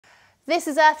This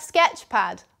is Earth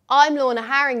Sketchpad. I'm Lorna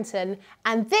Harrington,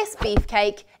 and this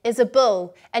beefcake is a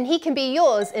bull, and he can be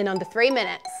yours in under 3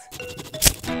 minutes.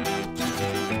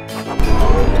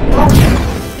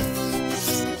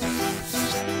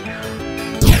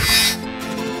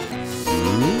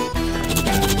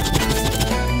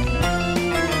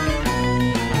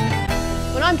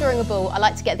 When I'm drawing a bull, I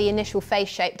like to get the initial face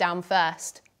shape down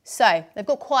first. So, they've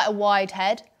got quite a wide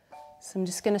head, so I'm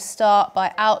just going to start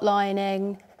by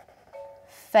outlining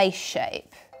face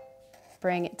shape.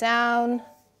 Bring it down,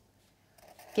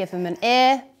 give them an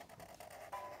ear.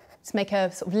 Let's make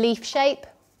a sort of leaf shape.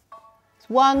 There's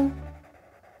 1,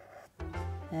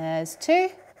 there's 2.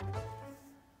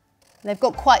 They've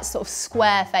got quite sort of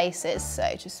square faces, so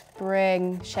just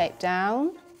bring shape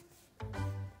down.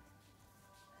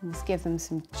 And just give them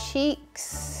some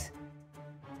cheeks.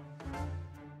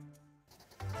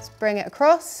 Let's bring it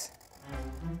across.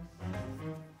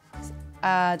 Let's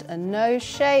add a nose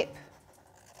shape.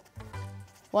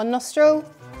 1 nostril,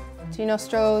 2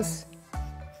 nostrils,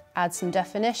 add some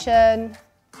definition,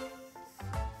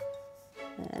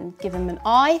 and give them an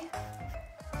eye.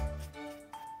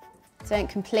 Don't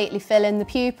completely fill in the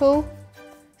pupil,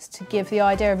 just to give the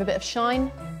idea of a bit of shine.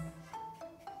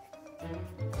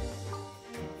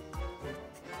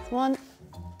 1,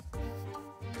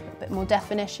 a bit more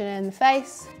definition in the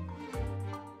face.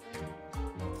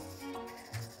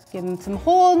 Give them some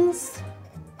horns.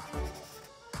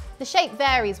 The shape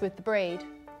varies with the breed.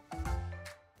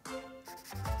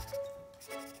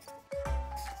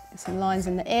 Some lines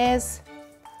in the ears.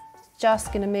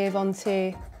 Just going to move on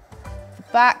to the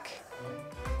back.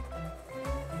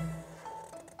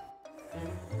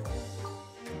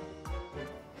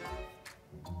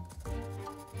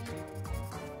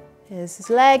 Here's his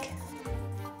leg.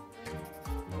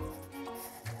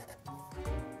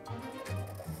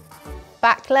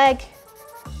 Back leg.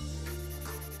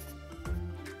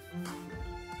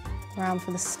 Round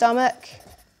for the stomach.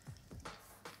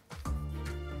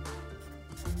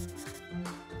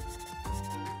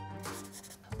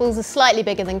 Bulls are slightly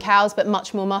bigger than cows, but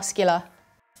much more muscular.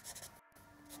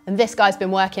 And this guy's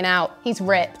been working out. He's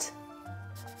ripped.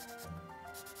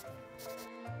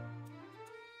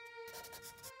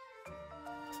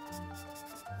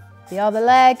 The other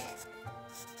leg.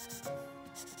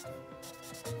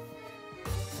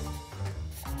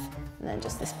 And then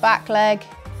just this back leg.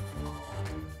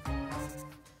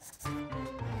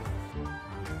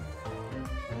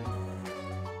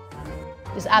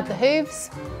 Just add the hooves.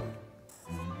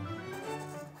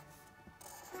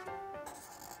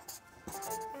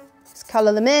 Just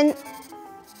colour them in.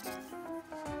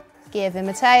 Give him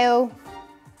a tail.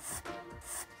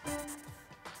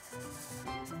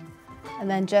 And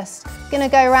then just gonna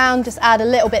go around, just add a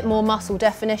little bit more muscle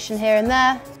definition here and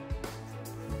there.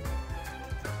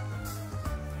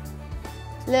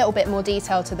 A little bit more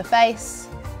detail to the face.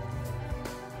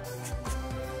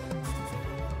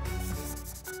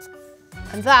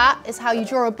 And that is how you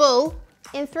draw a bull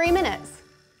in 3 minutes.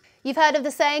 You've heard of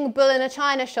the saying, bull in a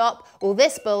china shop? Well,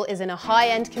 this bull is in a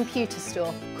high-end computer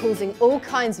store, causing all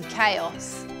kinds of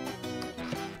chaos.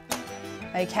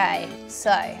 Okay,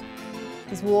 so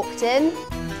he's walked in.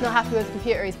 He's not happy with the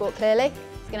computer he's bought, clearly.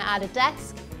 He's gonna add a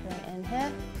desk, put it in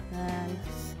here, and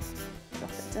drop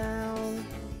it down.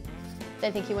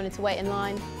 Don't think he wanted to wait in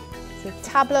line. So a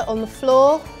tablet on the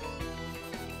floor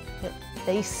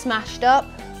that he smashed up.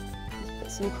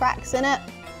 Some cracks in it,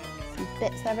 some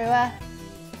bits everywhere.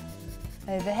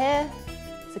 Over here,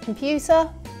 it's a computer,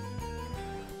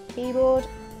 keyboard.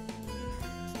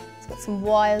 It's got some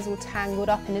wires all tangled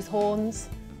up in his horns.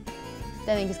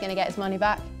 Don't think he's going to get his money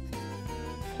back.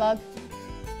 Plug.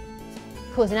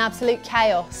 Causing absolute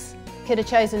chaos. Could have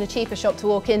chosen a cheaper shop to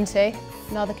walk into.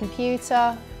 Another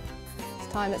computer. This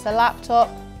time it's a laptop.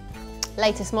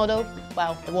 Latest model,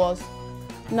 well, there was.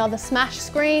 Another smash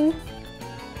screen.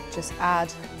 Just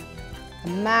add a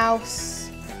mouse,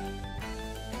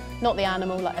 not the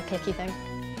animal, like a clicky thing.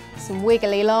 Some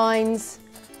wiggly lines,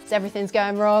 so everything's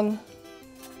going wrong.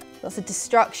 Lots of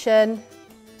destruction.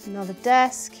 Another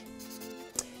desk.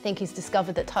 I think he's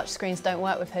discovered that touch screens don't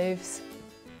work with hooves.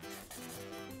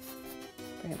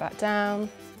 Bring it back down.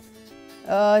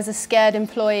 Oh, there's a scared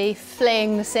employee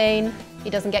fleeing the scene. He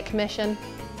doesn't get commission.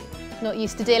 Not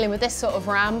used to dealing with this sort of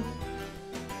ram.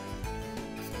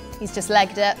 He's just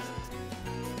legged it.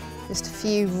 Just a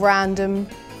few random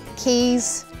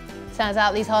keys. Turns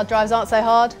out these hard drives aren't so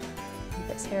hard.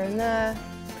 Bits here and there.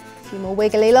 A few more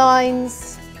wiggly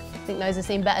lines. I think those have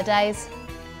seen better days.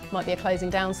 Might be a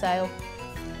closing down sale.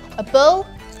 A bull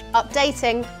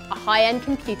updating a high-end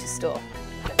computer store.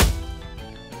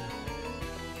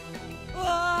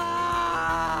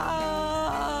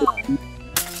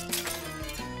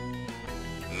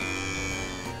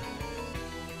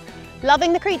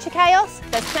 Loving the creature chaos?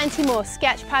 There's plenty more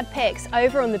Sketchpad pics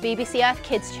over on the BBC Earth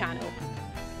Kids channel.